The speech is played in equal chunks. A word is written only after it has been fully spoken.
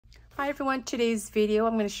Hi everyone, today's video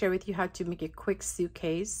I'm going to share with you how to make a quick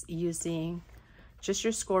suitcase using just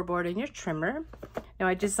your scoreboard and your trimmer. Now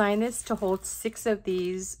I designed this to hold 6 of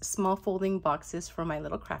these small folding boxes for my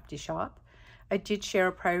little crafty shop. I did share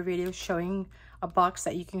a prior video showing a box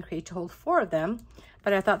that you can create to hold 4 of them,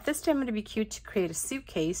 but I thought this time it would be cute to create a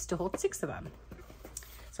suitcase to hold 6 of them.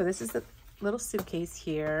 So this is the little suitcase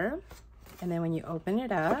here, and then when you open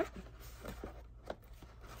it up,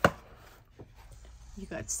 you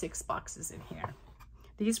got 6 boxes in here.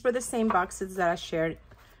 These were the same boxes that I shared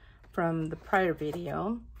from the prior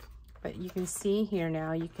video, but you can see here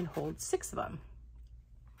now you can hold 6 of them.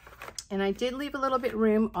 And I did leave a little bit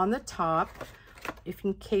room on the top if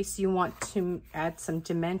in case you want to add some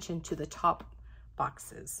dimension to the top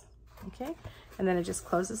boxes. Okay, and then it just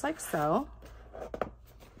closes like so,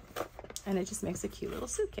 and it just makes a cute little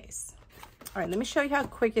suitcase. All right, let me show you how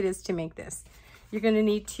quick it is to make this. You're going to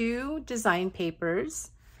need 2 design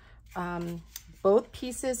papers. Both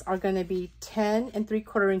pieces are going to be 10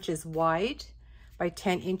 3/4 inches wide by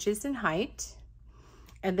 10 inches in height.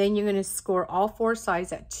 And then you're going to score all 4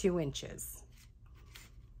 sides at 2 inches.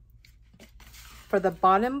 For the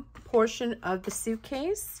bottom portion of the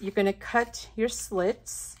suitcase, you're going to cut your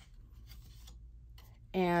slits.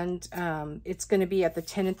 And it's going to be at the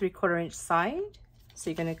 10 3/4 inch side. So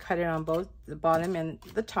you're going to cut it on both the bottom and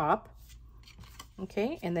the top.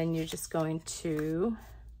 Okay, and then you're just going to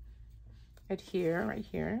adhere right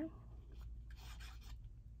here.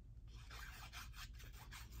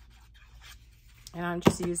 And I'm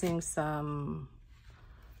just using some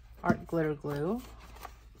art glitter glue.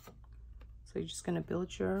 So you're just going to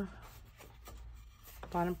build your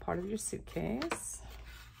bottom part of your suitcase.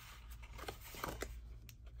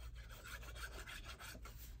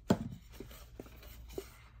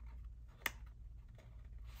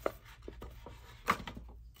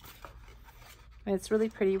 And it's really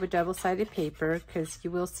pretty with double-sided paper because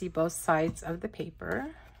you will see both sides of the paper.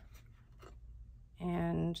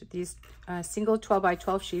 And these single 12 by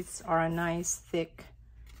 12 sheets are a nice thick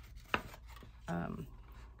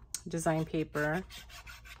design paper.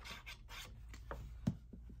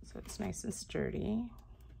 So it's nice and sturdy.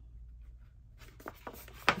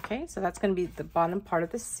 Okay, so that's going to be the bottom part of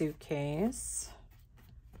the suitcase.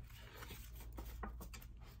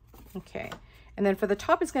 Okay. And then for the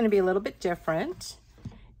top, it's going to be a little bit different.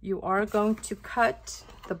 You are going to cut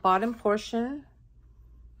the bottom portion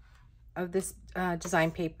of this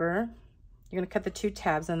design paper. You're going to cut the 2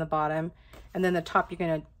 tabs on the bottom, and then the top, you're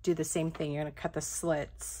going to do the same thing. You're going to cut the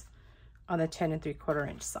slits on the 10 3/4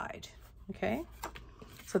 inch side. Okay.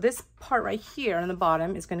 So this part right here on the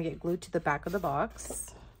bottom is going to get glued to the back of the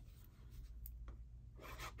box,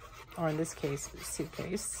 or in this case,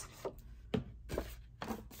 suitcase.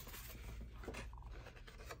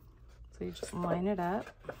 So you just line it up.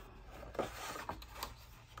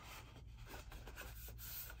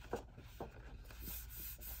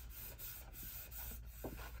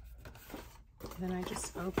 And then I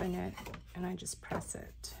just open it and I just press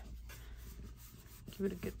it. Give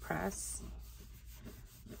it a good press.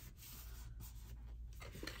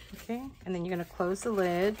 Okay, and then you're going to close the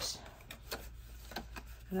lid.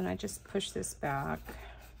 And then I just push this back.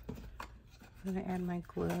 I'm going to add my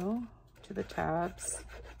glue to the tabs.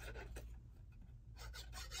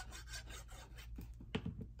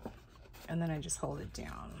 And then I just hold it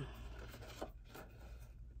down,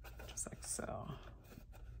 just like so.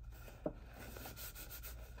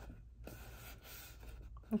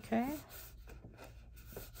 Okay.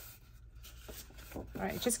 All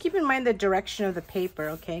right, just keep in mind the direction of the paper,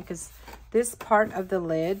 okay? Because this part of the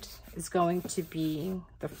lid is going to be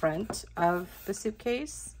the front of the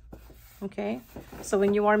suitcase, okay? So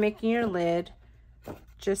when you are making your lid,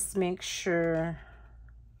 just make sure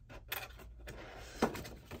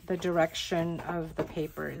the direction of the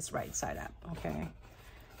paper is right side up, okay?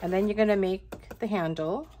 And then you're gonna make the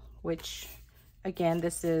handle, which again,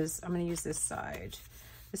 this is, I'm gonna use this side.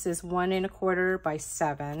 This is 1 1/4 by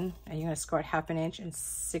 7, and you're gonna score it 1/2 inch and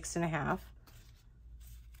 6 1/2.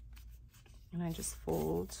 And I just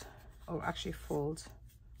fold, actually fold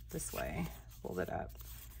this way, fold it up.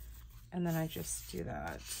 And then I just do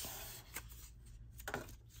that.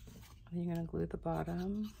 And you're gonna glue the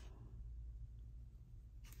bottom.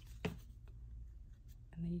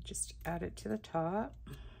 And then you just add it to the top,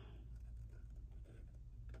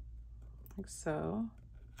 like so.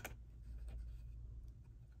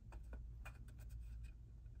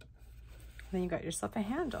 And then you got yourself a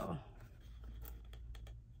handle.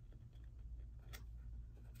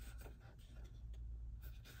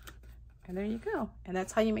 And there you go. And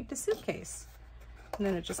that's how you make the suitcase. And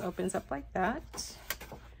then it just opens up like that.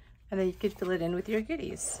 And then you could fill it in with your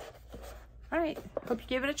goodies. All right, hope you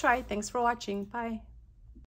give it a try. Thanks for watching. Bye.